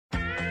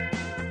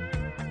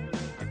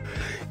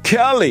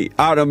Kelly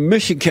out of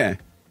Michigan.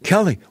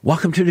 Kelly,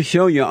 welcome to the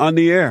show. You're on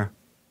the air.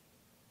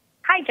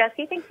 Hi,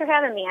 Jesse. Thanks for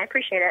having me. I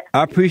appreciate it.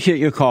 I appreciate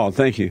your call.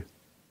 Thank you.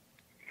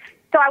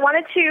 So I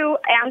wanted to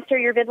answer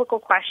your biblical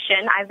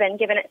question. I've been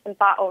giving it some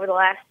thought over the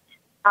last,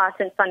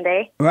 since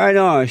Sunday. Right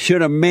on.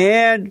 Should a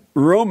man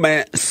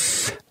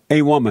romance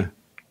a woman?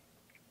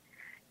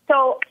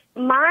 So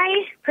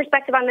my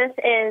perspective on this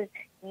is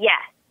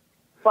yes,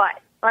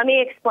 but let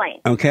me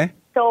explain. Okay.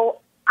 So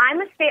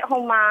I'm a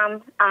stay-at-home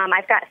mom.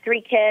 I've got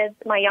 3 kids.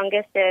 My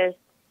youngest is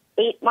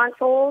 8 months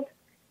old.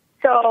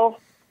 So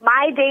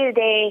my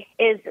day-to-day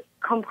is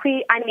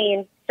complete,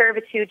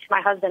 servitude to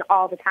my husband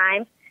all the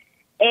time.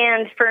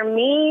 And for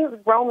me,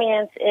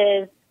 romance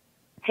is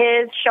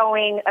his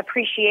showing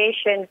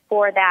appreciation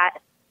for that,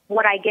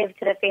 what I give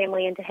to the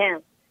family and to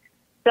him.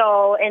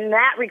 So in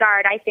that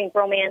regard, I think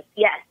romance,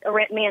 yes, a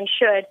man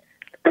should.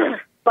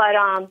 But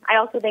I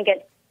also think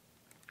it's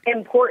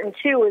important,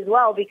 too, as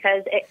well,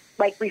 because it,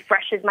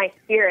 refreshes my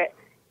spirit.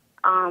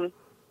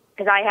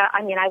 Because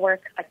I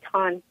work a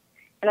ton,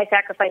 and I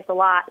sacrifice a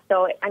lot.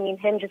 So,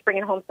 him just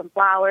bringing home some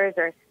flowers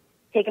or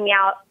taking me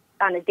out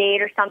on a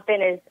date or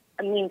something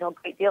means a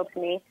great deal to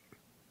me.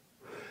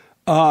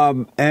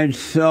 And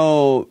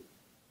so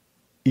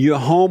you're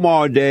home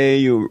all day,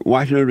 you're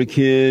watching over the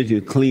kids,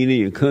 you're cleaning,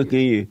 you're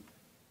cooking,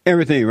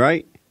 everything,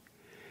 right?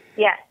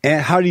 Yes.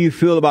 And how do you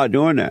feel about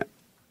doing that?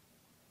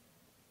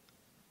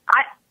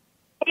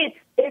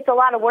 It's a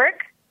lot of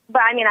work,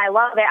 but I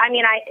love it.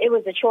 It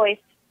was a choice,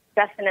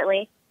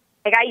 definitely.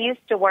 I used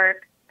to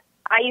work.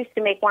 I used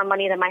to make more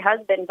money than my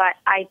husband, but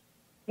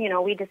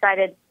we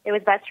decided it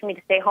was best for me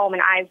to stay home,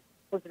 and I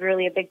was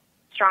really a big,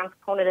 strong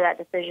proponent of that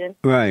decision.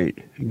 Right.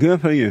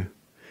 Good for you.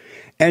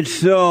 And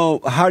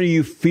so how do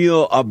you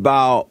feel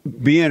about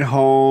being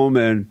home?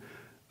 And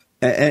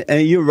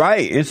you're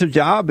right. It's a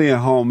job being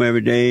home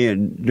every day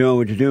and doing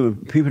what you do.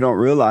 People don't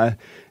realize.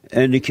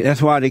 And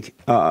that's why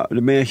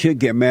the man should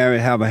get married,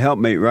 have a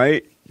helpmate,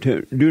 right,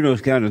 to do those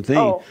kind of things.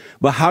 Oh,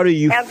 but how do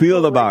you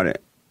feel about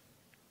it?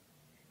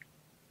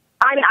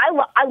 I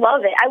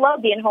love it. I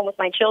love being home with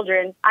my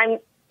children.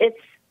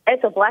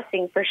 It's a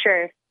blessing for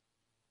sure.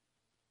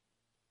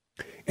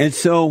 And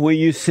so when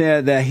you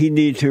said that he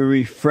needs to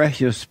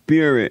refresh your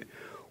spirit,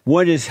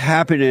 what is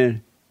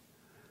happening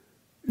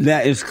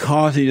that is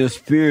causing your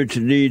spirit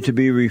to need to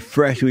be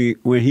refreshed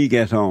when he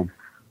gets home?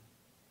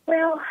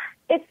 Well,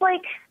 it's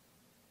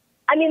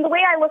the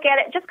way I look at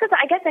it, just because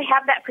I guess I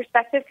have that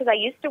perspective because I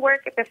used to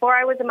work before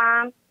I was a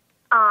mom,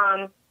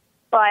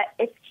 but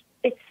it's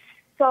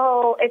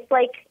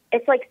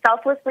like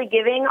selflessly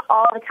giving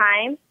all the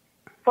time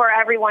for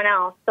everyone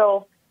else.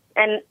 So,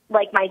 and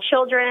my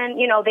children,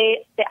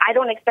 I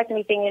don't expect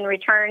anything in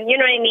return. You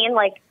know what I mean?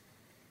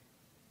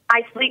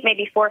 I sleep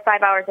maybe 4 or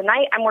 5 hours a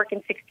night. I'm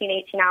working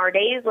 16, 18-hour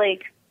days,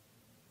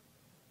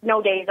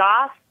 no days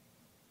off,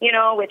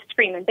 with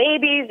screaming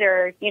babies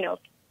or,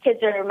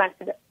 kids are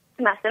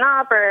messing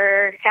up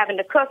or having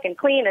to cook and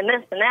clean and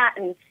this and that.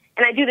 And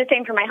I do the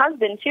same for my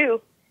husband, too.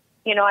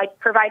 I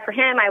provide for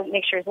him. I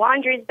make sure his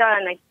laundry's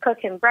done. I cook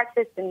him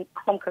breakfast and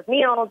home-cooked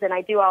meals, and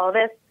I do all of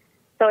this.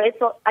 So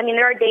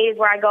there are days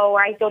where I go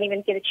where I don't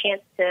even get a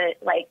chance to,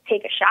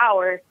 take a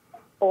shower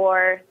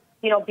or,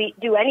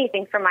 do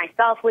anything for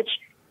myself, which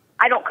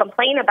I don't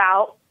complain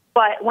about.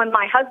 But when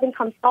my husband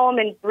comes home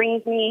and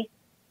brings me,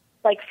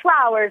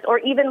 flowers, or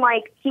even,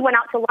 he went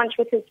out to lunch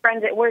with his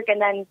friends at work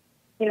and then,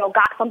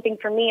 got something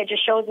for me, it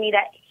just shows me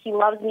that he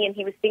loves me and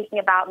he was thinking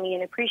about me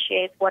and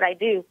appreciates what I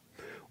do.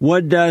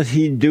 What does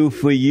he do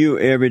for you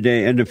every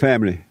day and the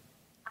family,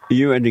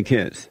 you and the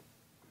kids?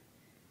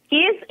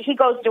 He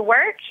goes to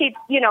work. He,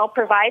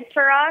 provides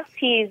for us.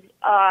 He's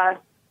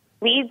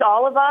leads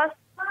all of us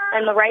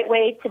in the right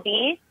way to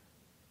be.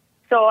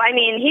 So,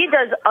 he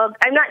does.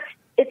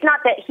 It's not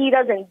that he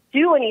doesn't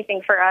do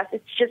anything for us.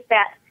 It's just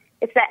that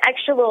it's that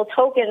extra little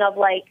token of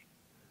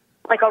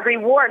a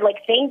reward,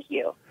 thank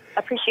you,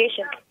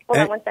 appreciation. Hold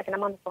on 1 second.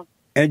 I'm on the phone.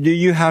 And do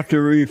you have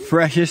to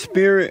refresh his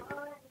spirit?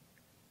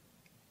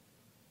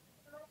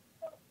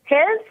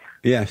 His?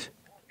 Yes.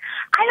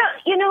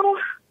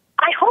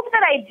 I hope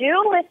that I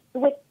do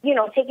with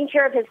taking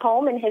care of his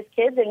home and his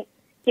kids and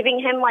giving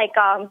him a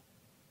calm,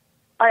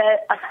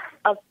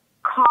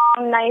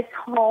 nice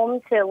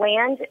home to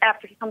land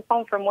after he comes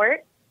home from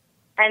work,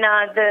 and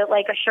the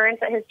assurance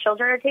that his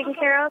children are taken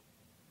care of.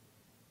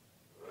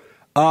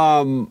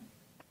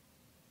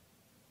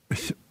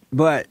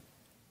 But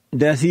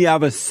does he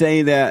ever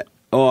say that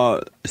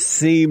or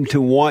seem to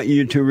want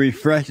you to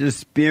refresh his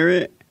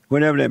spirit,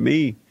 whatever that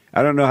means?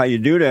 I don't know how you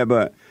do that,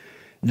 but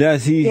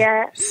does he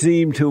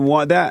seem to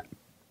want that?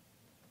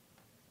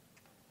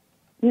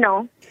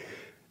 No.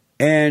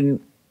 And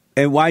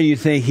why do you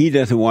think he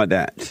doesn't want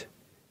that?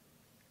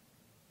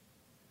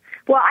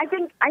 Well, I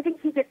think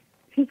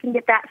he can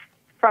get that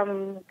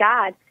from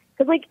God.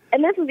 Because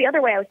and this is the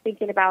other way I was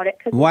thinking about it.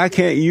 Why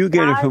can't you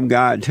get it from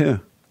God too?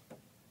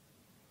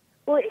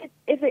 Well,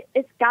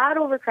 it's God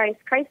over Christ,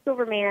 Christ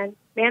over man,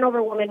 man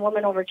over woman,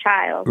 woman over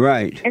child.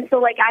 Right. And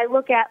so, I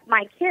look at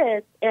my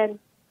kids, and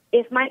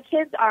if my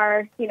kids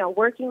are,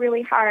 working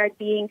really hard,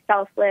 being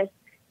selfless,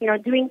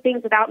 doing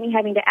things without me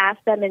having to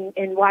ask them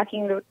and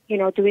walking,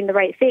 doing the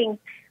right thing.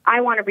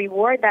 I want to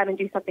reward them and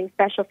do something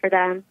special for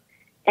them.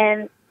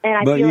 And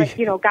I feel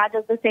like, God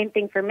does the same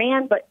thing for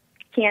man, but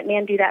can't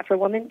man do that for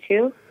women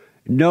too?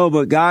 No,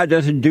 but God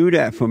doesn't do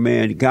that for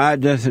man.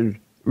 God doesn't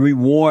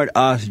reward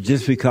us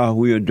just because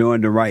we are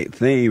doing the right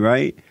thing,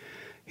 right?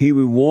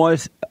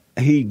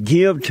 He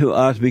gives to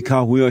us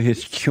because we are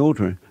his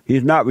children.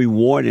 He's not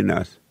rewarding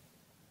us.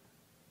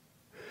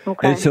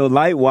 Okay. And so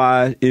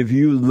likewise, if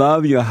you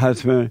love your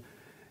husband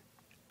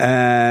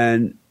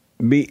and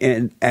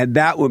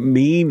that would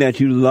mean that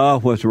you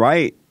love what's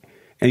right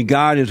and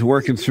God is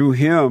working through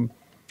him,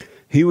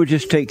 he would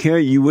just take care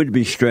of you. You wouldn't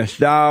be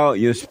stressed out.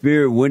 Your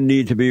spirit wouldn't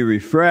need to be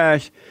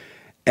refreshed.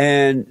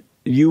 And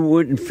you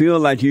wouldn't feel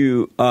like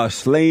you are a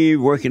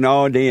slave working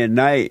all day and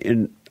night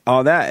and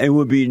all that. It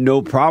would be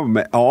no problem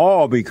at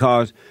all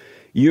because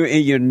you're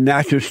in your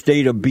natural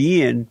state of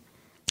being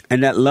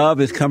and that love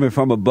is coming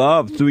from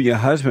above through your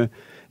husband.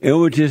 It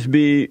would just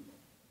be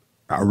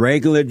a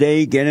regular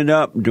day, getting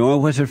up,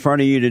 doing what's in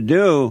front of you to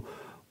do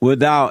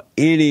without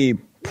any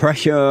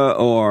pressure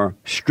or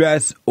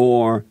stress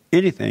or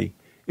anything.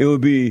 It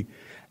would be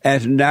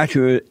as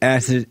natural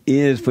as it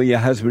is for your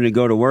husband to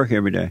go to work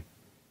every day.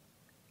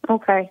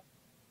 Okay.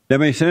 That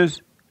makes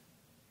sense?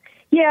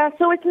 Yeah,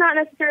 so it's not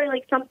necessarily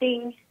like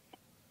something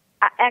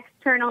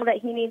external that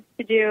he needs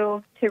to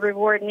do to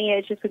reward me.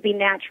 It just would be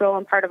natural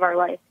and part of our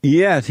life.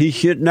 Yes, he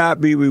should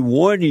not be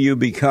rewarding you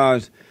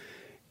because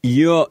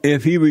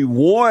if he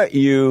reward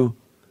you,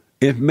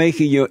 it's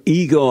making your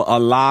ego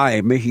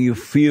alive, making you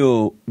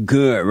feel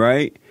good,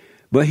 right?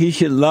 But he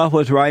should love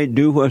what's right,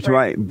 do what's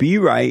right, be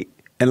right.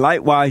 And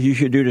likewise, you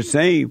should do the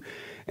same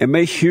and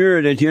make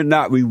sure that you're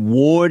not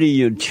rewarding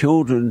your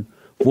children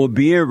for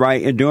being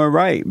right and doing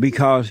right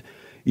because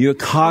you're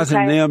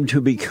causing them to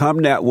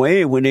become that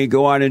way. When they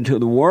go out into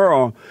the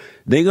world,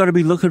 they're going to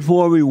be looking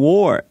for a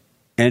reward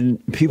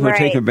and people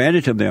take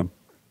advantage of them.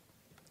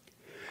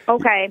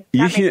 Okay,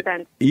 that makes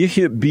sense. You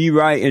should be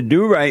right and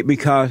do right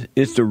because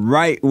it's the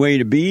right way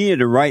to be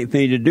and the right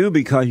thing to do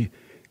because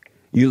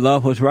you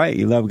love what's right.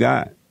 You love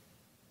God.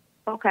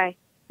 Okay.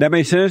 That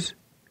makes sense?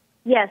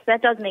 Yes,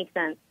 that does make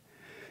sense.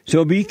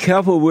 So be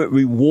careful with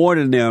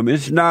rewarding them.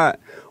 It's not,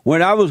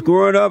 when I was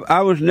growing up,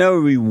 I was never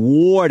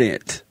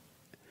rewarded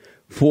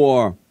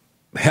for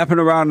helping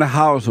around the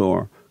house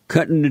or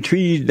cutting the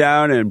trees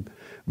down and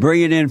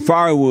bringing in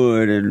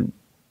firewood and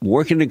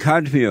working the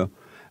cotton field.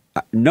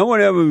 No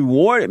one ever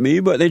rewarded me,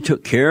 but they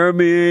took care of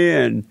me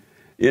and,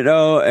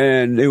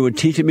 and they were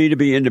teaching me to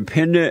be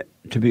independent,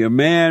 to be a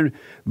man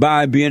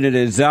by being an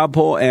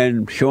example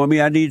and showing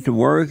me I need to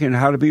work and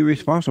how to be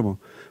responsible.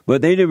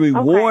 But they didn't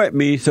reward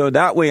me, so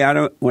that way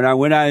when I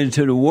went out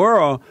into the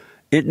world,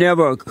 it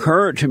never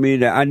occurred to me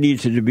that I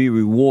needed to be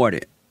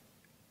rewarded.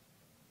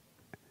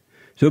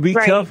 So be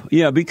careful.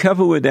 Yeah, be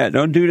careful with that.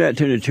 Don't do that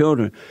to the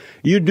children.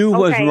 You do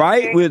what's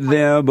right with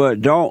them,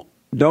 but don't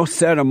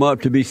set them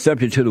up to be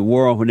subject to the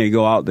world when they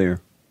go out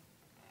there.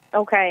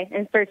 Okay,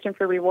 and searching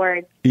for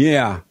rewards.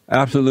 Yeah,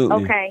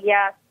 absolutely. Okay,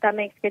 yeah, that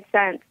makes good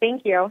sense.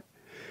 Thank you.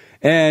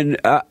 And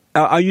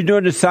are you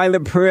doing the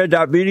silent prayer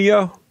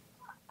video?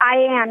 I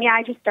am. Yeah,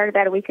 I just started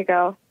that a week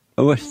ago.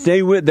 Well,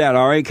 stay with that,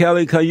 all right,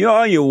 Kelly? Because you're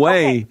on your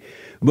way. Okay.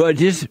 But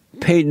just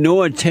pay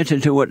no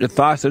attention to what the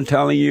thoughts are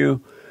telling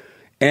you.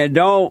 And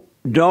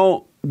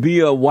don't be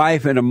a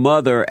wife and a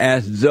mother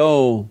as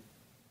though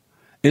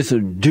it's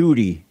a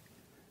duty.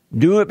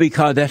 Do it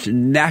because that's a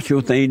natural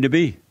thing to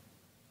be.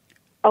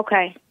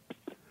 Okay.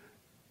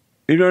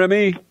 You know what I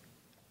mean?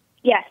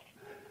 Yes.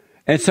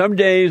 And some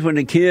days when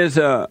the kids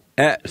are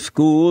at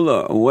school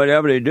or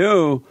whatever they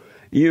do,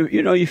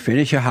 you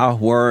finish your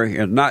housework.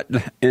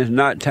 It's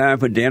not time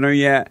for dinner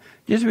yet.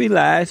 Just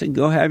relax and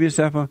go have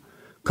yourself a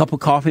cup of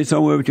coffee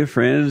somewhere with your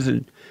friends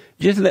and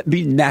just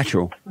be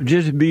natural.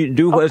 Just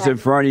do what's in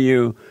front of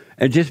you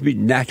and just be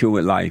natural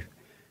with life.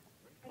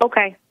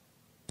 Okay.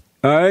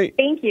 All right.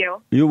 Thank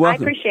you. You're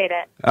welcome. I appreciate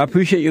it. I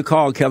appreciate your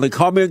call, Kelly.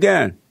 Call me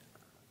again.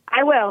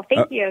 I will.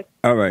 Thank you.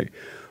 All right.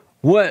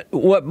 What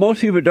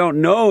most people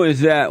don't know is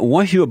that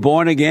once you're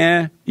born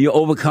again, you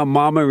overcome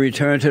mama and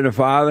return to the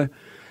Father.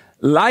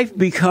 Life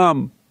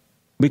becomes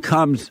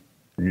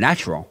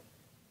natural.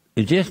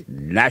 It's just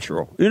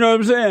natural. You know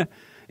what I'm saying?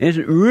 It's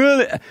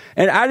really,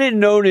 and I didn't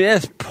know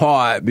this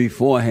part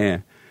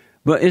beforehand,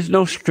 but it's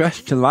no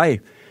stress to life.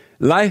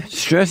 Life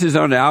stress is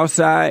on the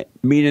outside,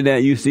 meaning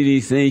that you see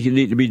these things you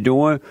need to be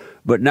doing,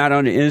 but not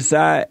on the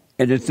inside.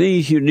 And the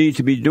things you need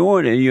to be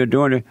doing and you're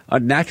doing it are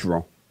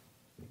natural.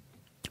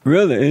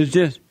 Really, it's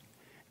just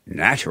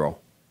natural.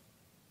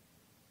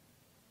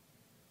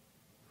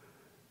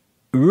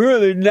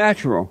 Really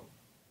natural.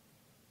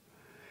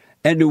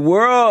 And the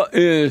world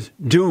is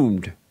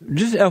doomed.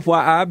 Just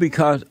FYI,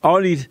 because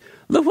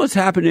look what's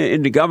happening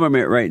in the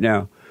government right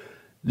now.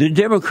 The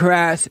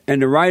Democrats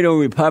and the right-wing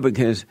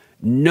Republicans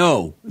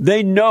know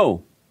that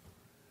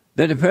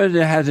the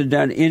president hasn't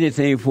done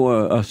anything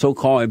for a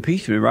so-called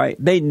impeachment, right?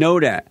 They know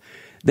that.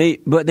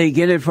 But they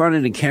get in front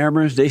of the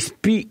cameras. They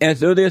speak as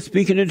though they're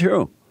speaking the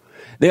truth.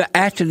 They're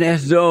acting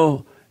as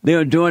though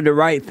they're doing the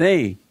right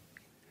thing.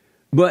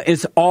 But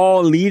it's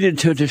all leading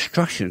to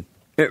destruction.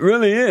 It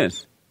really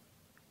is.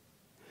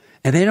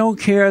 And they don't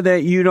care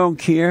that you don't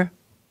care.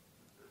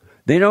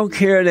 They don't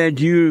care that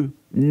you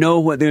know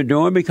what they're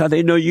doing because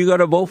they know you're going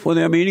to vote for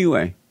them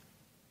anyway.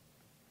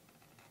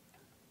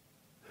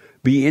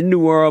 Be in the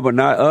world, but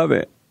not of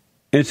it.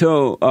 And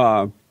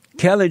so,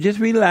 Kelly, just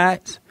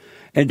relax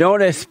and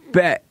don't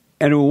expect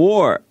a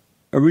reward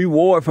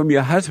from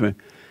your husband.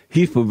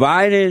 He's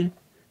providing.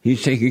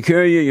 He's taking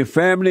care of you, your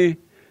family.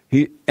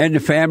 And the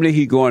family,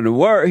 he's going to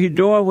work. He's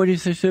doing what he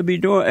should be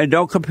doing. And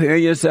don't compare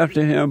yourself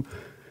to him.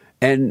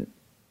 And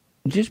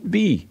just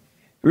be,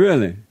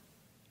 really.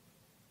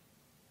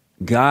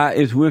 God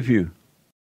is with you.